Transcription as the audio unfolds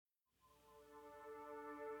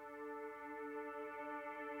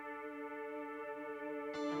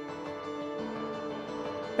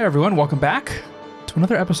Hey everyone, welcome back to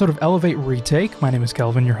another episode of Elevate Retake. My name is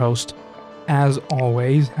Kelvin, your host. As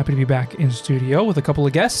always, happy to be back in studio with a couple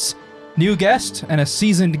of guests. New guest and a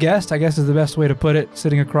seasoned guest, I guess is the best way to put it,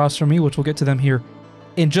 sitting across from me, which we'll get to them here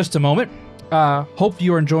in just a moment. Hope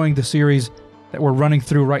you are enjoying the series that we're running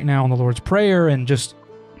through right now on the Lord's Prayer and just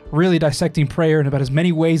really dissecting prayer in about as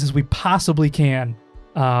many ways as we possibly can,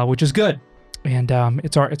 which is good. And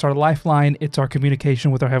it's our lifeline, it's our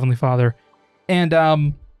communication with our Heavenly Father.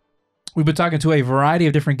 And we've been talking to a variety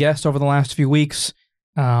of different guests over the last few weeks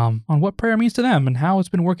on what prayer means to them and how it's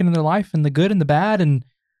been working in their life and the good and the bad. And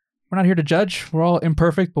we're not here to judge. We're all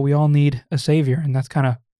imperfect, but we all need a savior. And that's kind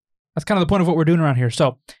of the point of what we're doing around here.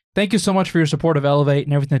 So thank you so much for your support of Elevate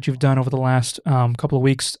and everything that you've done over the last couple of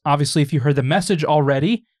weeks. Obviously, if you heard the message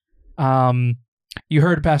already, you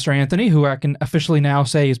heard Pastor Anthony, who I can officially now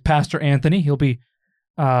say is Pastor Anthony. He'll be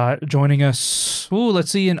joining us,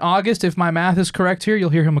 let's see, in August, if my math is correct here.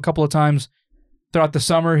 You'll hear him a couple of times throughout the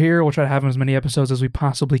summer here. We'll try to have him as many episodes as we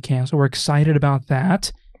possibly can. So we're excited about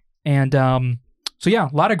that. And so yeah,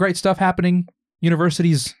 a lot of great stuff happening.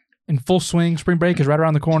 University's in full swing. Spring break is right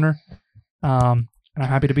around the corner. And I'm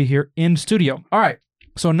happy to be here in studio. All right.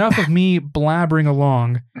 So enough of me blabbering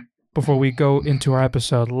along before we go into our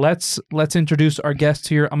episode. Let's introduce our guests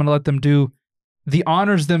here. I'm going to let them do the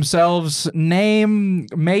honors themselves. Name,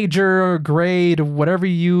 major, grade, whatever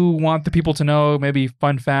you want the people to know. Maybe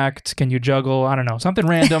fun fact. Can you juggle? I don't know. Something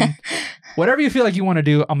random. Whatever you feel like you want to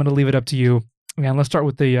do, I'm going to leave it up to you. And let's start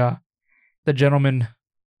with the gentleman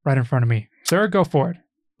right in front of me. Sir, go for it.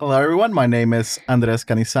 Hello, everyone. My name is Andres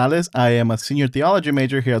Canizales. I am a senior theology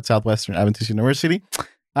major here at Southwestern Adventist University.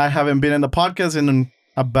 I haven't been in the podcast in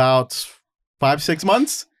about 5-6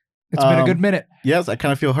 months. It's been a good minute. Yes, I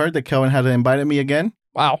kind of feel hurt that Kelvin hadn't invited me again.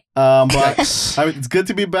 Wow. But it's good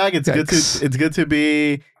to be back. It's good to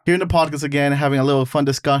be here in the podcast again, having a little fun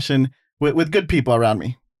discussion with good people around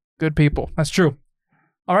me. Good people. That's true.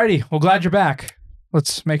 Alrighty. Well, glad you're back.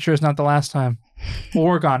 Let's make sure it's not the last time. We'll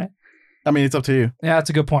work on it. I mean, it's up to you. Yeah, that's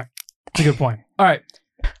a good point. All right.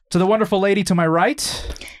 To the wonderful lady to my right.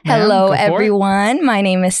 Hello, everyone. My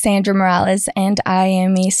name is Sandra Morales, and I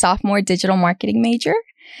am a sophomore digital marketing major.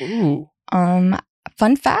 Ooh.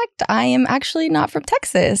 Fun fact, I am actually not from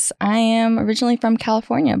Texas. I am originally from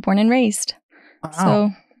California, born and raised. Wow.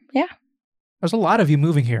 So, yeah. There's a lot of you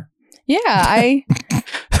moving here. Yeah, A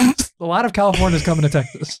lot of Californians coming to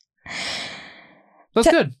Texas. That's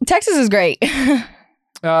good. Texas is great.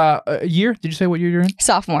 Year? Did you say what year you're in?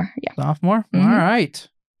 Sophomore, yeah. Sophomore? Mm-hmm. All right.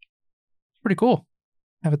 Pretty cool.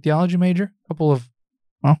 Have a theology major, a couple of,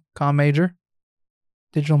 comm major,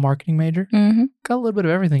 digital marketing major. Mm-hmm. Got a little bit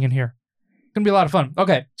of everything in here. Gonna be a lot of fun.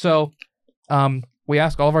 Okay, so we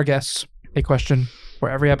ask all of our guests a question for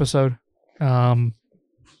every episode. And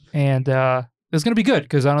it's gonna be good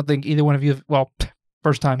because I don't think either one of you,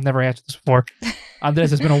 first time, never answered this before.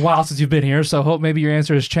 Andres, it's been a while since you've been here, so hope maybe your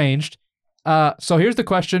answer has changed. So here's the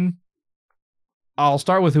question. I'll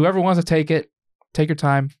start with whoever wants to take it. Take your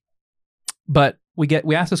time. But we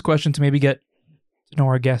ask this question to maybe get to know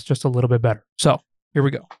our guests just a little bit better. So here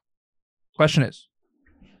we go. Question is,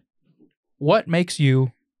 what makes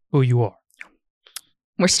you who you are?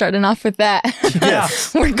 We're starting off with that.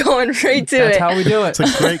 Yes. We're going right to That's it. how we do it.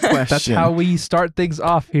 It's a great question. That's how we start things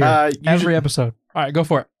off here. Every episode. All right, go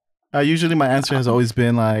for it. Usually my answer has always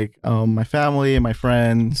been like my family and my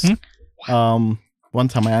friends. Mm-hmm. One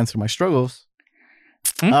time I answered my struggles.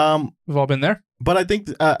 Mm-hmm. We've all been there. But I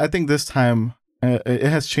think this time it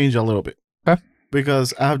has changed a little bit. Okay.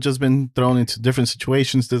 Because I have just been thrown into different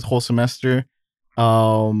situations this whole semester.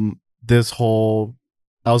 I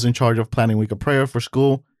was in charge of planning week of prayer for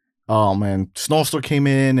school. And snowstorm came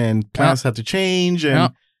in and plans had to change.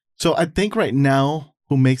 And so I think right now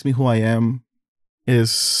who makes me who I am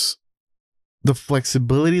is the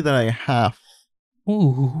flexibility that I have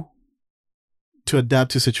Ooh. to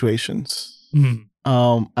adapt to situations. Mm.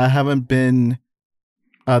 I haven't been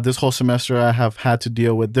this whole semester. I have had to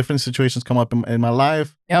deal with different situations come up in my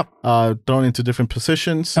life. Yep. Thrown into different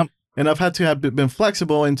positions. Yep. And I've had to have been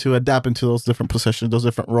flexible and to adapt into those different positions, those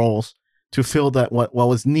different roles to fill that what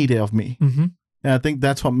was needed of me. Mm-hmm. And I think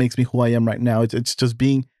that's what makes me who I am right now. It's just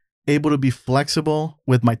being able to be flexible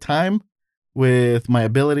with my time, with my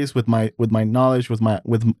abilities, with my knowledge, with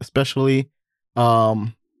especially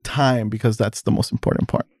time, because that's the most important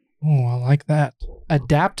part. Oh, I like that.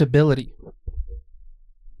 Adaptability.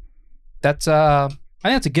 That's I think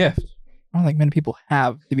that's a gift. I don't think many people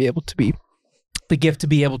have to be able to be the gift to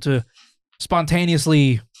be able to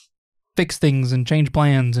spontaneously fix things and change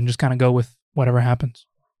plans and just kind of go with whatever happens.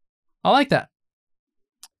 I like that.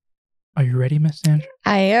 Are you ready, Miss Sandra?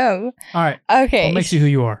 I am. All right. Okay. What makes you who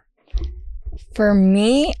you are? For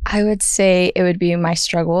me, I would say it would be my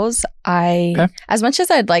struggles. Okay. As much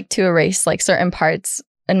as I'd like to erase like certain parts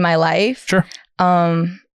in my life, Sure.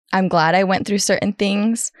 I'm glad I went through certain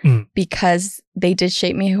things because they did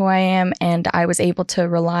shape me who I am, and I was able to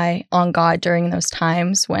rely on God during those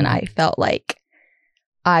times when I felt like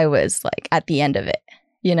I was like at the end of it,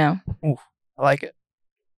 you know? Ooh, I like it.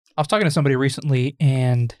 I was talking to somebody recently,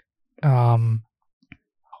 and when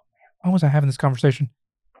was I having this conversation?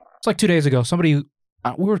 It's like 2 days ago. Somebody,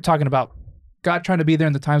 we were talking about God trying to be there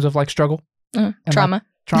in the times of like struggle, and Trauma.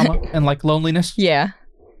 and like loneliness. Yeah.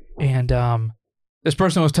 And this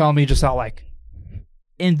person was telling me just how like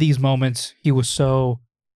in these moments he was so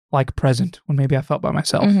like present when maybe I felt by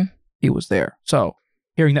myself. He was there. So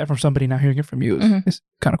hearing that from somebody, now hearing it from you is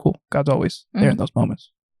kind of cool. God's always there in those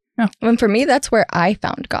moments. Yeah. And for me, that's where I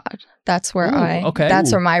found God. That's where Ooh,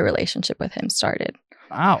 where my relationship with him started.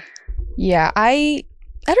 Wow. Yeah. I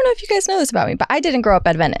don't know if you guys know this about me, but I didn't grow up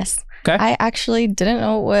Adventist. Okay. I actually didn't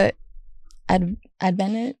know what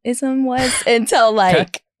Adventism was until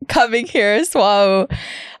like coming here. So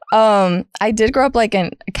I did grow up like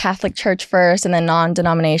in a Catholic church first and then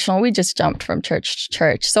non-denominational. We just jumped from church to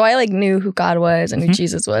church. So I like knew who God was and who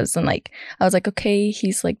Jesus was. And like, I was like, okay,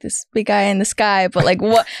 he's like this big guy in the sky, but like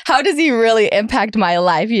how does he really impact my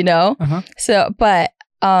life, you know? So, but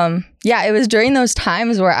yeah, it was during those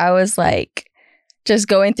times where I was like just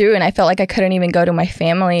going through and I felt like I couldn't even go to my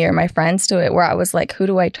family or my friends to it, where I was like, who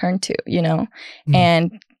do I turn to, you know?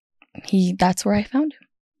 And that's where I found him.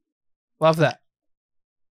 Love that.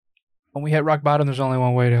 When we hit rock bottom, there's only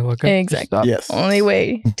one way to look at it. Exactly. Yes. Only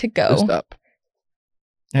way to go. Just up.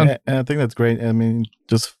 And I think that's great. I mean,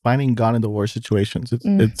 just finding God in the worst situations.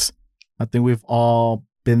 It's I think we've all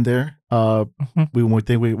been there. We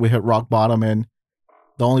think we hit rock bottom, and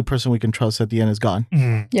the only person we can trust at the end is God.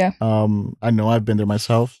 Yeah. I know I've been there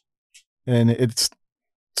myself, and it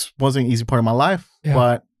wasn't an easy part of my life,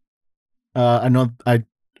 but I know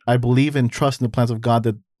I believe and trust in the plans of God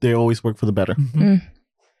that they always work for the better.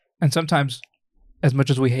 And sometimes, as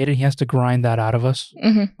much as we hate it, he has to grind that out of us.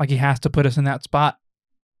 Like he has to put us in that spot.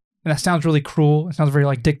 And that sounds really cruel. It sounds very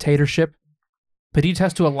like dictatorship. But he just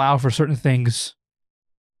has to allow for certain things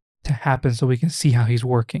to happen so we can see how he's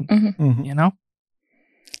working. You know?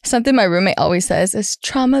 Something my roommate always says is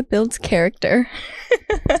trauma builds character.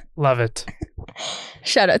 Love it.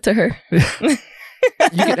 Shout out to her.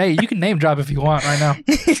 You can name drop if you want right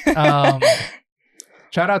now.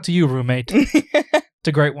 Shout out to you, roommate. It's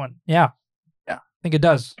a great one. Yeah. I think it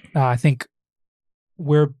does. I think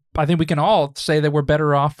we can all say that we're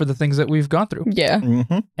better off for the things that we've gone through. Yeah.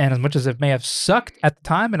 And as much as it may have sucked at the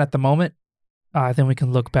time and at the moment, I think we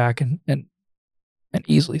can look back and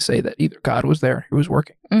easily say that either God was there, he was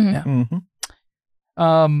working.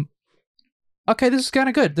 Okay, this is kind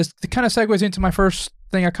of good. This kind of segues into my first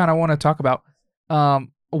thing I kind of want to talk about.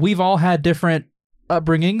 We've all had different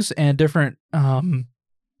upbringings and different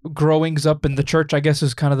growings up in the church, I guess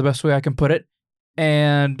is kind of the best way I can put it.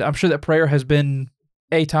 And I'm sure that prayer has been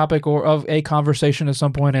a topic or of a conversation at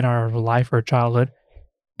some point in our life or childhood.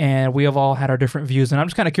 And we have all had our different views. And I'm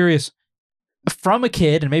just kind of curious, from a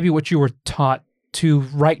kid and maybe what you were taught to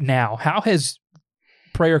right now, how has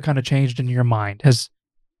prayer kind of changed in your mind? Has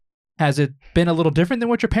it been a little different than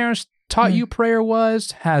what your parents taught you prayer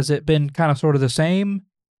was? Has it been kind of sort of the same?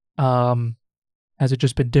 Has it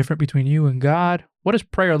just been different between you and God? What does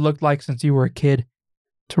prayer look like since you were a kid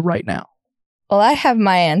to right now? Well, I have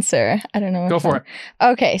my answer. I don't know. Go for it.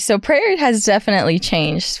 Okay, so prayer has definitely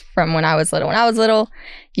changed from when I was little. When I was little,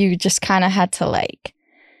 you just kind of had to like,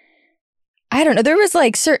 I don't know. There was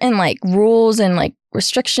like certain like rules and like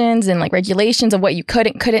restrictions and like regulations of what you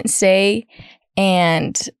couldn't say.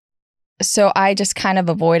 And so I just kind of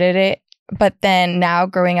avoided it. But then now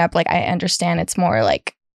growing up, like I understand it's more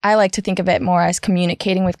like, I like to think of it more as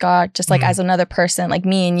communicating with God, just like as another person, like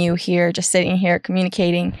me and you here, just sitting here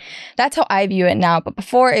communicating. That's how I view it now. But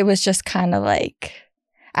before it was just kind of like,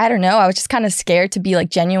 I don't know. I was just kind of scared to be like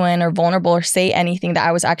genuine or vulnerable or say anything that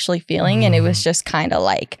I was actually feeling. And it was just kind of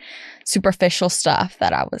like superficial stuff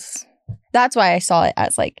that's why I saw it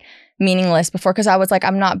as like meaningless before. Cause I was like,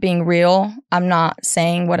 I'm not being real. I'm not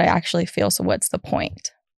saying what I actually feel. So what's the point?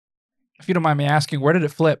 If you don't mind me asking, where did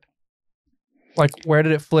it flip? Like, where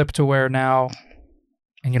did it flip to where now,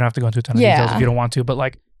 and you don't have to go into a ton of details if you don't want to, but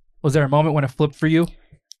like, was there a moment when it flipped for you?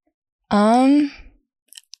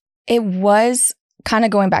 It was kind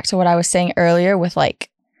of going back to what I was saying earlier with like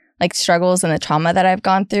struggles and the trauma that I've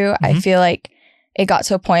gone through. I feel like it got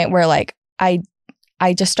to a point where like, I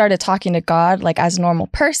just started talking to God like as a normal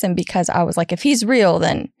person, because I was like, if he's real,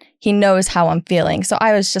 then he knows how I'm feeling. So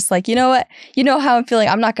I was just like, you know what? You know how I'm feeling.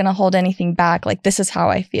 I'm not going to hold anything back. Like, this is how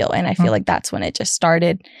I feel. And I feel like that's when it just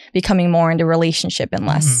started becoming more into relationship and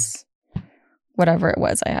less whatever it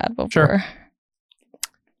was I had before. Sure.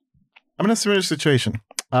 I'm in a similar situation.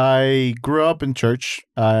 I grew up in church,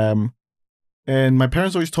 and my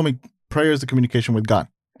parents always told me prayer is the communication with God.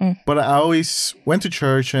 But I always went to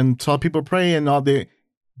church and saw people pray, and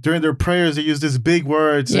during their prayers, they use these big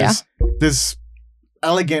words, this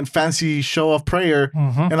elegant, fancy show of prayer.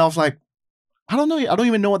 And I was like, I don't know. I don't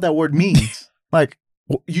even know what that word means. Like,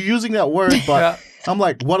 you're using that word, but I'm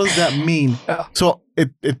like, what does that mean? So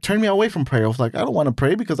it turned me away from prayer. I was like, I don't want to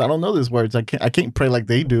pray because I don't know these words. I can't pray like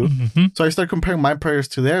they do. So I started comparing my prayers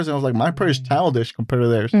to theirs, and I was like, my prayer is childish compared to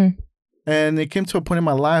theirs. And it came to a point in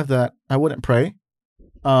my life that I wouldn't pray.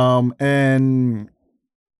 And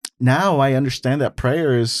now I understand that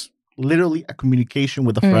prayer is literally a communication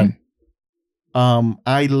with a friend.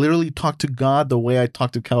 I literally talk to God the way I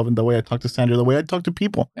talk to Calvin, the way I talk to Sandra, the way I talk to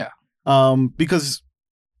people. Because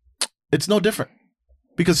it's no different.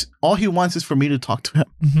 Because all he wants is for me to talk to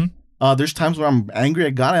him. There's times where I'm angry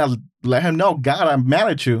at God, and I'll let him know, God, I'm mad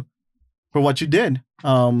at you for what you did.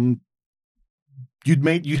 You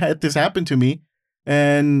had this happen to me,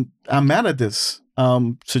 and I'm mad at this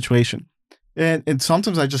situation. And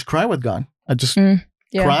sometimes I just cry with God. I just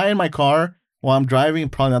cry in my car while I'm driving.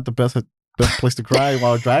 Probably not the best place to cry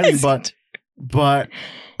while driving, but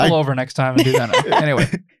pull over next time and do that. Anyway,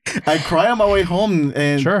 I cry on my way home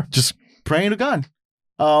and just praying to God,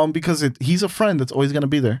 because he's a friend that's always going to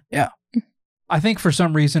be there. Yeah, I think for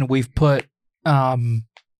some reason we've put God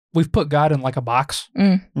in like a box,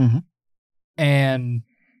 and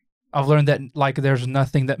I've learned that like there's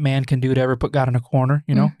nothing that man can do to ever put God in a corner.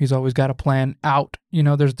 You know, he's always got a plan out. You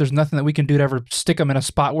know, there's nothing that we can do to ever stick him in a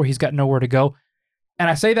spot where he's got nowhere to go. And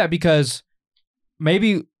I say that because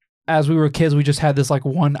maybe as we were kids, we just had this like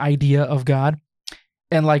one idea of God.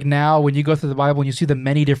 And like now when you go through the Bible and you see the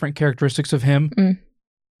many different characteristics of him,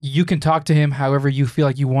 you can talk to him however you feel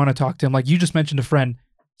like you want to talk to him. Like you just mentioned a friend.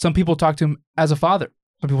 Some people talk to him as a father.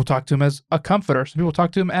 Some people talk to him as a comforter. Some people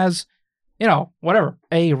talk to him as, you know, whatever,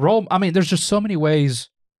 a role. I mean, there's just so many ways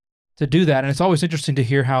to do that. And it's always interesting to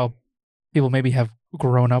hear how people maybe have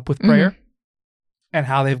grown up with prayer and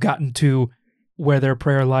how they've gotten to where their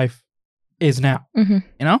prayer life is now. You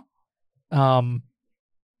know?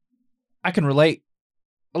 I can relate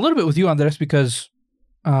a little bit with you on this because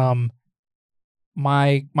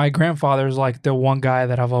my grandfather is like the one guy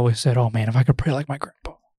that I've always said, oh man, if I could pray like my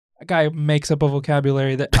grandpa. That guy makes up a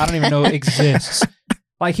vocabulary that I don't even know exists.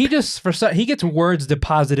 Like he gets words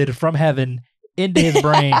deposited from heaven into his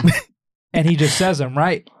brain and he just says them,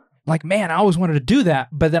 right? Like, man, I always wanted to do that.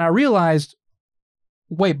 But then I realized,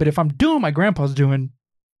 wait, but if I'm doing what my grandpa's doing,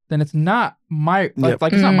 then it's not my,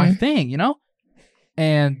 like it's not my thing, you know?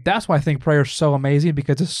 And that's why I think prayer is so amazing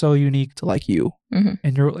because it's so unique to like you and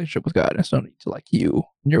your relationship with God. And it's so unique to like you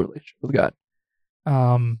and your relationship with God.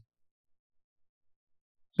 So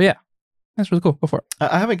yeah, that's really cool. Go for it.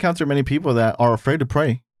 I have encountered many people that are afraid to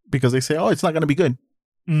pray because they say, oh, it's not going to be good.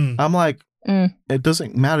 I'm like, it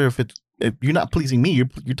doesn't matter if you're not pleasing me.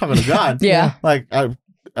 You're talking to God. Like, I'm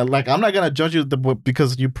not going to judge you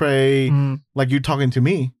because you pray like you're talking to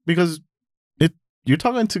me because you're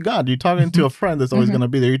talking to God. You're talking to a friend that's always going to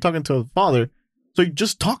be there. You're talking to a father. So you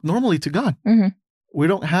just talk normally to God. We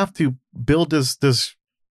don't have to build this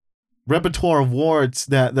repertoire of words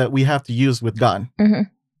that we have to use with God.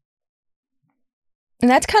 And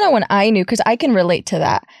that's kind of when I knew, because I can relate to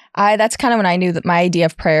that. That's kind of when I knew that my idea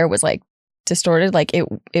of prayer was like distorted. Like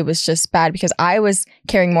it was just bad because I was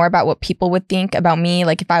caring more about what people would think about me.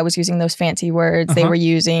 Like if I was using those fancy words they were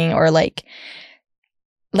using, or like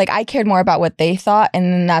I cared more about what they thought.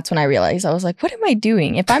 And then that's when I realized, I was like, what am I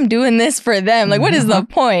doing? If I'm doing this for them, like what is the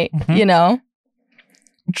point? You know?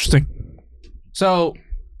 Interesting. So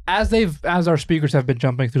as our speakers have been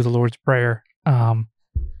jumping through the Lord's Prayer,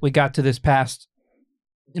 we got to this past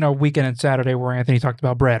weekend and Saturday where Anthony talked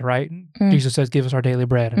about bread, right? Jesus says, give us our daily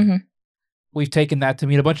bread. And we've taken that to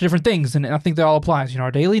mean a bunch of different things. And I think that all applies,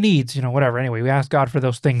 our daily needs, whatever. Anyway, we ask God for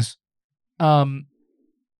those things. How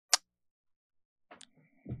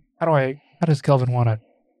does Kelvin want to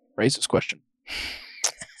raise this question?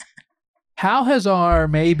 How has our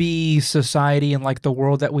maybe society and like the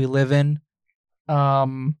world that we live in,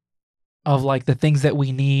 of like the things that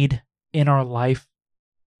we need in our life,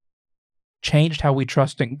 changed how we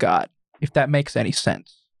trust in God, if that makes any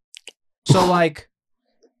sense? So like,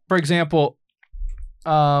 for example,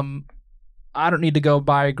 I don't need to go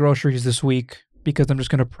buy groceries this week because I'm just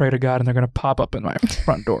going to pray to God and they're going to pop up in my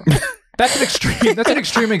front door. That's an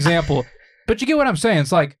extreme example. But you get what I'm saying.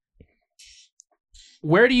 It's like,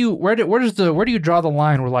 where do you draw the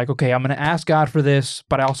line where like, okay, I'm going to ask God for this,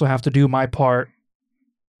 but I also have to do my part.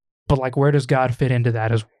 But like, where does God fit into that?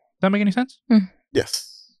 Does that make any sense?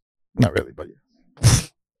 Yes. Not really, but yeah.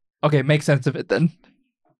 Okay, make sense of it then.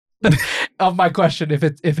 Of my question, if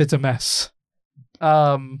it's a mess. You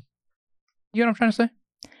know what I'm trying to say?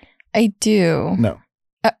 I do. No.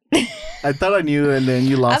 I thought I knew, and then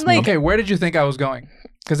you lost I'm me. like- Okay, where did you think I was going?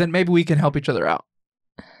 Because then maybe we can help each other out.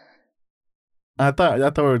 I thought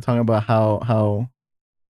we were talking about how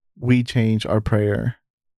we change our prayer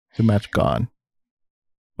to match God,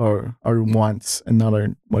 or our wants and not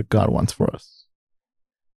what God wants for us.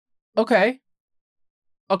 Okay,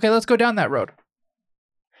 let's go down that road.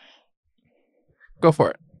 Go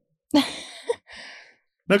for it.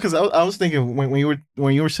 No, because I was thinking when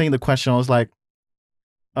you were saying the question, I was like,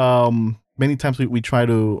 many times we try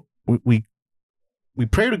to we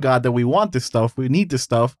pray to God that we want this stuff, we need this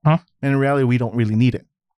stuff, Huh? and in reality we don't really need it.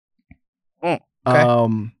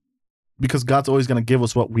 Okay. Because God's always going to give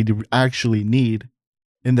us what we actually need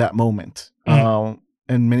in that moment. And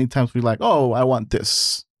many times we're like, oh, I want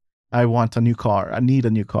this, I want a new car, I need a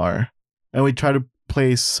new car, and we try to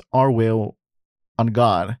place our will on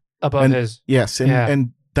God. Above And- his. Yes,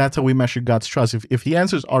 and that's how we measure God's trust. If He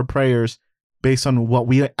answers our prayers based on what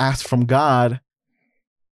we ask from God,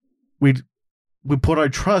 we put our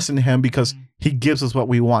trust in Him because He gives us what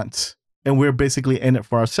we want, and we're basically in it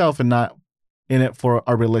for ourselves and not in it for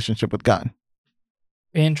our relationship with God.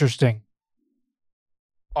 Interesting.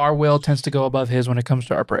 Our will tends to go above his when it comes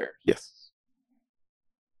to our prayers. Yes.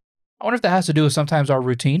 I wonder if that has to do with sometimes our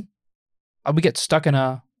routine. We get stuck in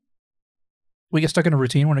a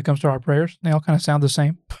routine when it comes to our prayers. They all kind of sound the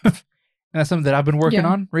same. And that's something that I've been working Yeah.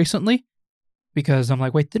 on recently because I'm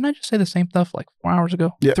like, wait, didn't I just say the same stuff like 4 hours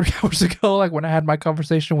ago? Yeah. 3 hours ago, like when I had my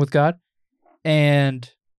conversation with God. And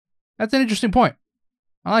that's an interesting point.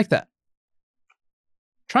 I like that.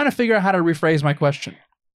 Trying to figure out how to rephrase my question.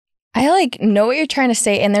 I like know what you're trying to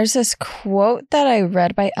say, and there's this quote that I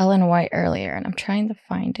read by Ellen White earlier, and I'm trying to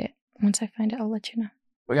find it. Once I find it, I'll let you know.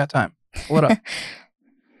 We got time. Pull it up.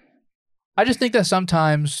 I just think that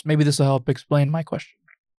sometimes, maybe this will help explain my question.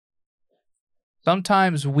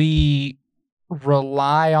 Sometimes we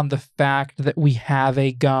rely on the fact that we have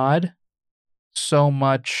a God so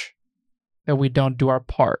much that we don't do our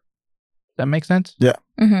part. Does that make sense?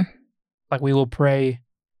 Mm-hmm. Like we will pray,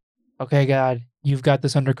 okay, God, you've got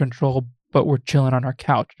this under control, but we're chilling on our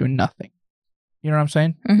couch doing nothing. You know what I'm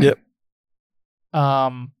saying? Mhm. Yep.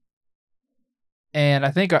 And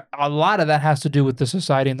I think a lot of that has to do with the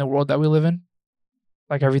society and the world that we live in.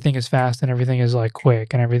 Like everything is fast and everything is like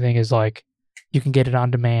quick and everything is like you can get it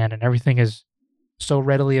on demand and everything is so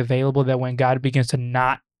readily available that when God begins to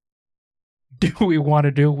not do what we want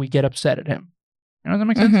to do, we get upset at him. You know, does that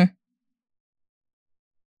make sense? Mhm.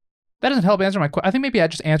 That doesn't help answer my question. I think maybe I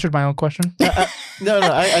just answered my own question. No,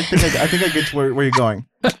 I think I get to where you're going,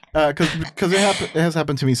 because it has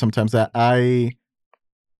happened to me sometimes that I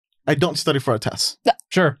don't study for a test.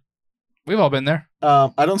 Sure. We've all been there.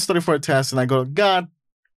 I don't study for a test, and I go, God,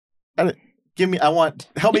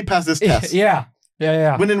 help me pass this test. Yeah.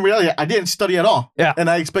 When in reality, I didn't study at all. Yeah. And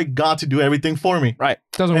I expect God to do everything for me. Right.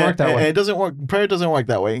 Doesn't work that And way. it doesn't work. Prayer doesn't work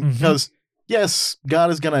that way. Mhm. Because, yes, God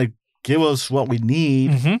is going to give us what we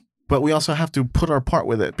need, Mhm. but we also have to put our part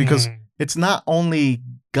with it. Because Mm. it's not only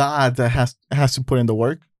God that has to put in the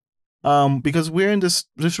work. Because we're in this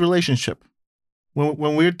relationship. When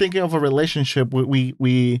we're thinking of a relationship,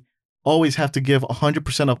 we always have to give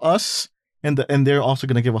 100% of us, and they're also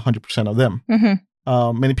going to give 100% of them. Mhm.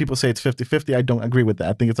 Many people say it's 50-50. I don't agree with that.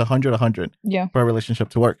 I think it's 100-100 Yeah. for our relationship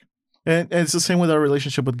to work. And it's the same with our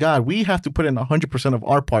relationship with God. We have to put in 100% of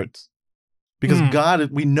our parts because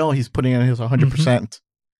God, we know He's putting in His 100%.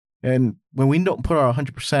 And when we don't put our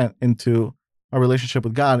 100% into our relationship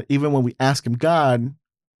with God, even when we ask Him, God,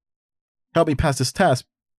 help me pass this test,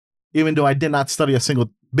 even though I did not study a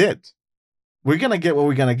single bit, we're going to get what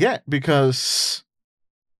we're going to get because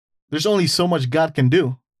there's only so much God can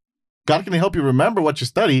do. God can help you remember what you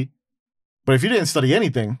study, but if you didn't study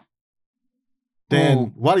anything, then Ooh.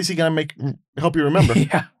 what is He going to help you remember?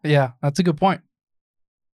 Yeah. That's a good point.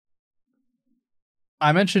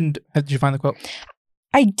 I mentioned, did you find the quote?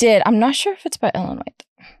 I did. I'm not sure if it's by Ellen White,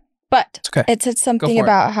 but It's okay. it said something for it.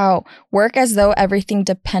 about how work as though everything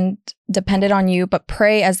depended on you, but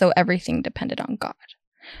pray as though everything depended on God.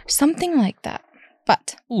 Something like that.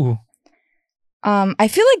 But Ooh. I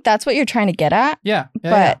feel like that's what you're trying to get at, Yeah.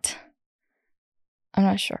 but I'm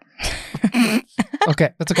not sure. Okay.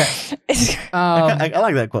 That's okay. I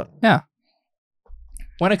like that quote.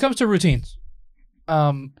 When it comes to routines,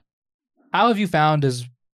 how have you found is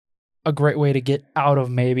a great way to get out of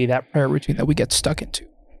maybe that prayer routine that we get stuck into?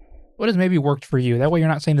 What has maybe worked for you? That way you're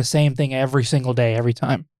not saying the same thing every single day, every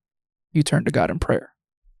time you turn to God in prayer.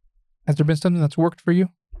 Has there been something that's worked for you?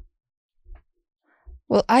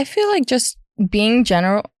 Well, I feel like just being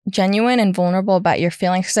genuine and vulnerable about your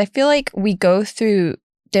feelings, because I feel like we go through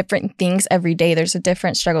different things every day. There's a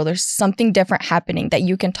different struggle. There's something different happening that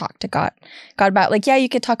you can talk to God about. Like, yeah, you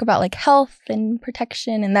could talk about like health and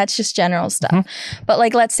protection, and that's just general stuff. Mm-hmm. But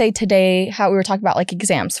like, let's say today, how we were talking about like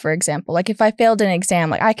exams, for example. Like if I failed an exam,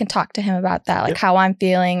 like I can talk to him about that, like how I'm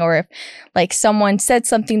feeling, or if like someone said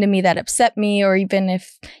something to me that upset me, or even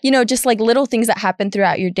if, just like little things that happen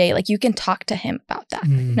throughout your day, like you can talk to him about that,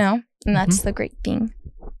 And that's the great thing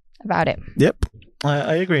about it. Yep.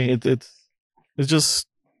 I agree. It's just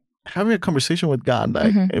having a conversation with God.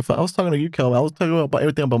 Like if I was talking to you, Kel, I was talking about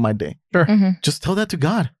everything about my day. Sure. Just tell that to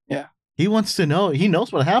God. Yeah. He wants to know. He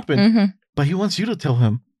knows what happened, but he wants you to tell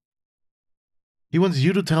him. He wants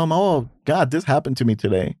you to tell him, oh, God, this happened to me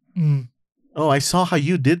today. Oh, I saw how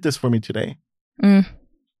you did this for me today.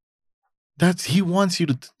 He wants you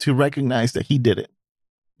to recognize that he did it.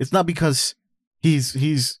 It's not because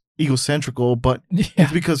he's egocentrical, but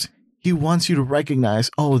it's because he wants you to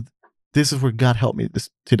recognize, oh, this is where God helped me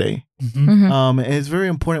today. And it's very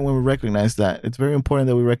important when we recognize that. It's very important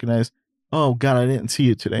that we recognize, oh, God, I didn't see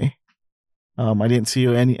you today. I didn't see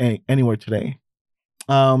you anywhere today.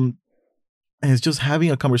 And it's just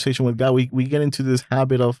having a conversation with God. We get into this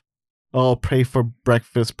habit of, oh, pray for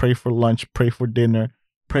breakfast, pray for lunch, pray for dinner,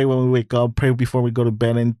 pray when we wake up, pray before we go to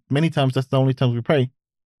bed. And many times that's the only times we pray.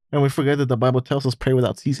 And we forget that the Bible tells us pray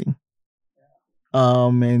without ceasing.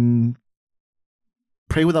 And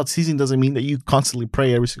pray without ceasing doesn't mean that you constantly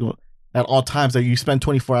pray at all times, that you spend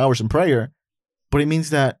 24 hours in prayer. But it means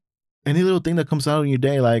that any little thing that comes out in your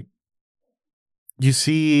day, like you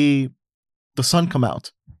see the sun come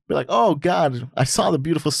out, be like, oh, God, I saw the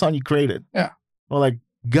beautiful sun you created. Yeah. Or like,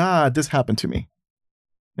 God, this happened to me.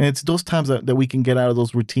 And it's those times that we can get out of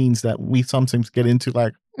those routines that we sometimes get into,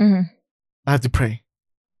 like, I have to pray.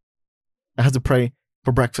 I have to pray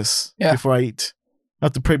for breakfast before I eat. I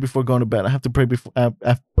have to pray before going to bed. I have to pray before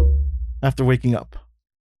after waking up.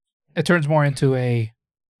 It turns more into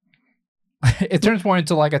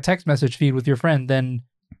like a text message feed with your friend than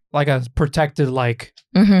like a protected, like,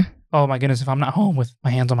 oh my goodness, if I'm not home with my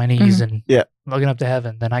hands on my knees and looking up to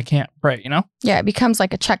heaven, then I can't pray, Yeah, it becomes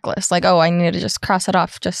like a checklist. Like, oh, I need to just cross it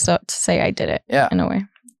off just to say I did it in a way.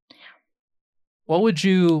 What would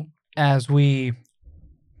you, as we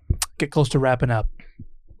get close to wrapping up,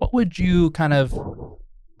 what would you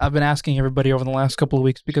I've been asking everybody over the last couple of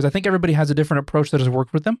weeks, because I think everybody has a different approach that has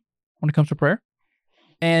worked with them when it comes to prayer.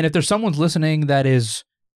 And if there's someone's listening that is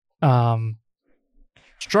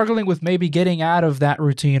struggling with maybe getting out of that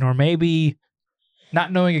routine, or maybe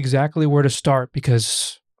not knowing exactly where to start,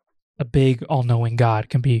 because a big all-knowing God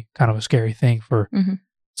can be kind of a scary thing for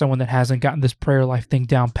someone that hasn't gotten this prayer life thing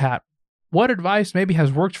down pat. What advice maybe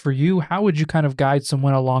has worked for you? How would you kind of guide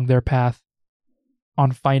someone along their path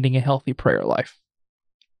on finding a healthy prayer life?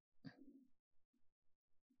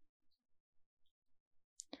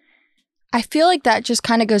 I feel like that just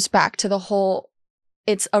kind of goes back to the whole,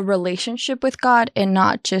 it's a relationship with God, and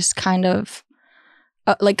not just kind of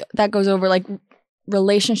like that goes over like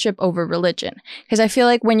relationship over religion. Because I feel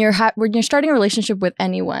like when you're starting a relationship with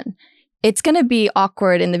anyone, it's going to be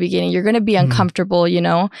awkward in the beginning. You're going to be uncomfortable,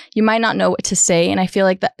 you might not know what to say. And I feel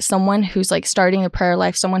like that someone who's like starting a prayer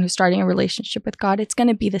life, someone who's starting a relationship with God, it's going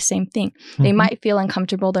to be the same thing. They might feel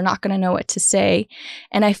uncomfortable. They're not going to know what to say.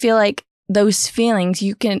 And I feel like those feelings,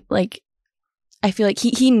 you can like, I feel like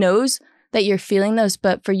he knows that you're feeling those,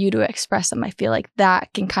 but for you to express them, I feel like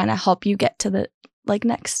that can kind of help you get to the like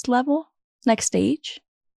next level, next stage.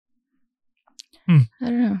 I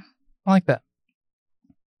don't know. I like that.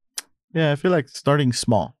 Yeah, I feel like starting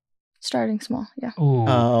small. Yeah. Ooh,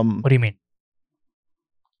 what do you mean?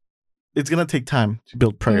 It's going to take time to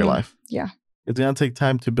build prayer life. Yeah. It's going to take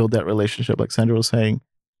time to build that relationship, like Sandra was saying,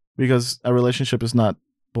 because a relationship is not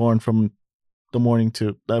born from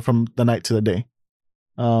from the night to the day.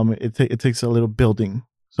 It takes a little building.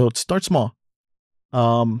 So start small.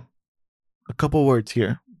 A couple words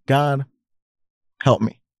here. God, help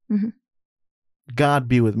me. God,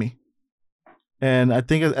 be with me. And I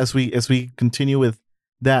think as we continue with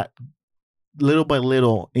that, little by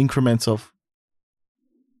little increments of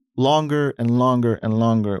longer and longer and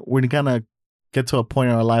longer, we're gonna get to a point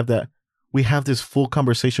in our life that we have this full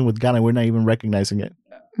conversation with God and we're not even recognizing it.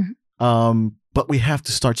 But we have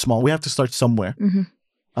to start small. We have to start somewhere.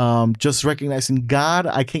 Just recognizing, God,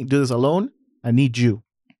 I can't do this alone. I need you.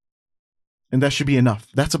 And that should be enough.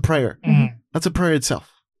 That's a prayer. That's a prayer itself.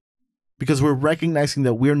 because we're recognizing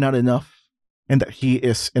that we're not enough and that he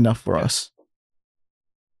is enough for us.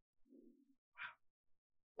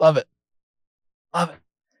 Love it. Love it.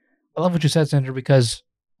 I love what you said, Sandra, because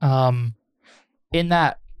in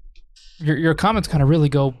that, your comments kind of really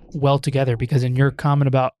go well together, because in your comment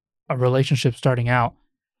about a relationship starting out,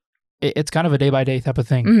 it's kind of a day-by-day type of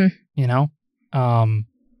thing, you know?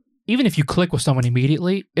 Even if you click with someone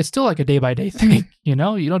immediately, it's still like a day-by-day thing, you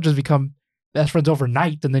know? You don't just become best friends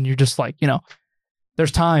overnight, and then you're just like, you know,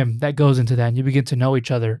 there's time that goes into that, and you begin to know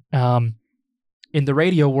each other. In the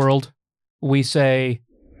radio world, we say,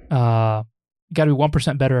 you got to be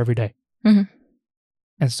 1% better every day.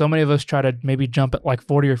 And so many of us try to maybe jump at like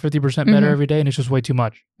 40 or 50% better every day, and it's just way too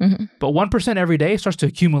much. But 1% every day starts to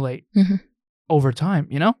accumulate over time,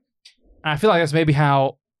 you know? And I feel like that's maybe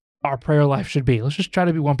how our prayer life should be. Let's just try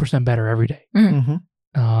to be 1% better every day.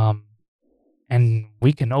 And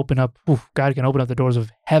we can open up, God can open up the doors of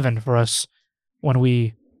heaven for us when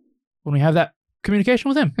we have that communication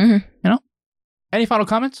with him, you know? Any final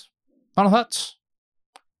comments? Final thoughts?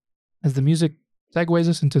 As the music segues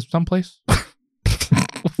us into someplace?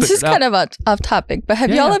 This is kind of off topic, but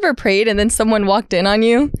have y'all ever prayed and then someone walked in on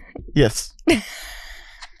you? Yes.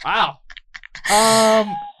 Wow.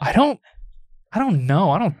 I don't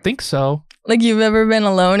know. I don't think so. Like, you've ever been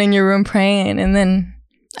alone in your room praying, and then,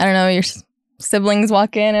 I don't know, your siblings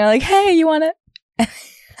walk in and are like, hey, you want it?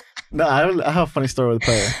 No, I have a funny story with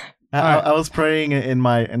prayer. I was praying in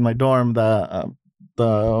my dorm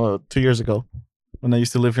the 2 years ago when I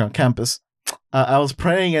used to live here on campus. I was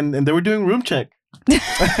praying and they were doing room check.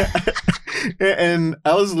 And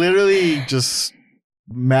I was literally just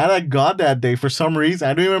mad at God that day for some reason.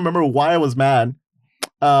 I don't even remember why I was mad.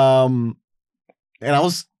 And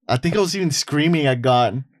I think I was even screaming at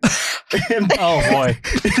God. And oh boy.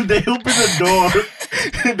 They open the door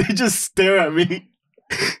and they just stare at me.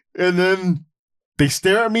 And then they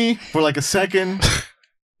stare at me for like a second.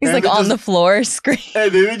 He's like on the floor screaming.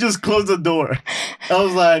 And then they just close the door. I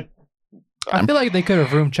was like, I feel like they could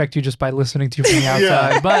have room checked you just by listening to you from the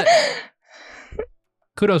outside, but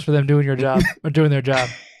kudos for them doing their job.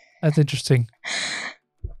 That's interesting.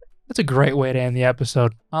 That's a great way to end the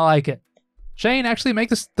episode. I like it. Shane, actually make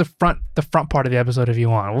this the front part of the episode if you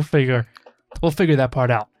want. We'll figure that part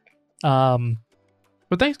out.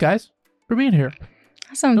 But thanks, guys, for being here.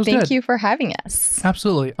 Awesome. Thank you for having us.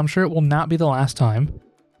 Absolutely. I'm sure it will not be the last time.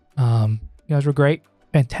 You guys were great.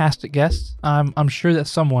 Fantastic guests. I'm sure that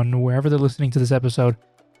someone, wherever they're listening to this episode,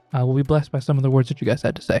 will be blessed by some of the words that you guys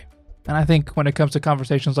had to say. And I think when it comes to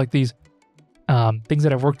conversations like these, things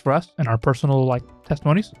that have worked for us and our personal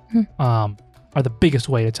testimonies are the biggest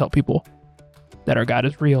way to tell people that our God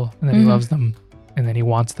is real and that he loves them and that he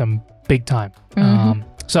wants them big time.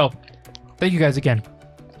 So thank you guys again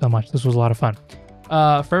so much. This was a lot of fun.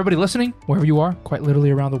 For everybody listening, wherever you are, quite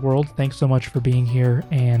literally around the world, thanks so much for being here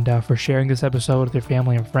and for sharing this episode with your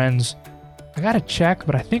family and friends. I gotta check,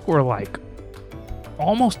 but I think we're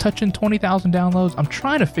almost touching 20,000 downloads. I'm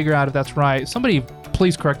trying to figure out if that's right. Somebody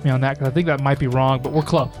please correct me on that, because I think that might be wrong, but we're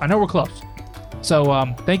close. I know we're close.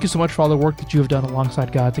 So thank you so much for all the work that you have done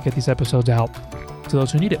alongside God to get these episodes out to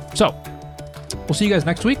those who need it. So we'll see you guys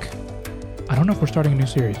next week. I don't know if we're starting a new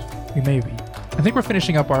series. We may be. I think we're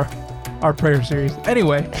finishing up our prayer series.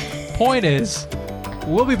 Anyway, point is,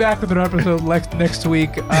 we'll be back with an episode next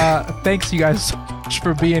week. Thanks you guys so much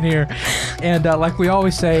for being here. And like we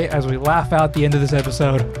always say, as we laugh out the end of this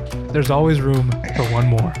episode, there's always room for one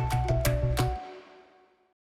more.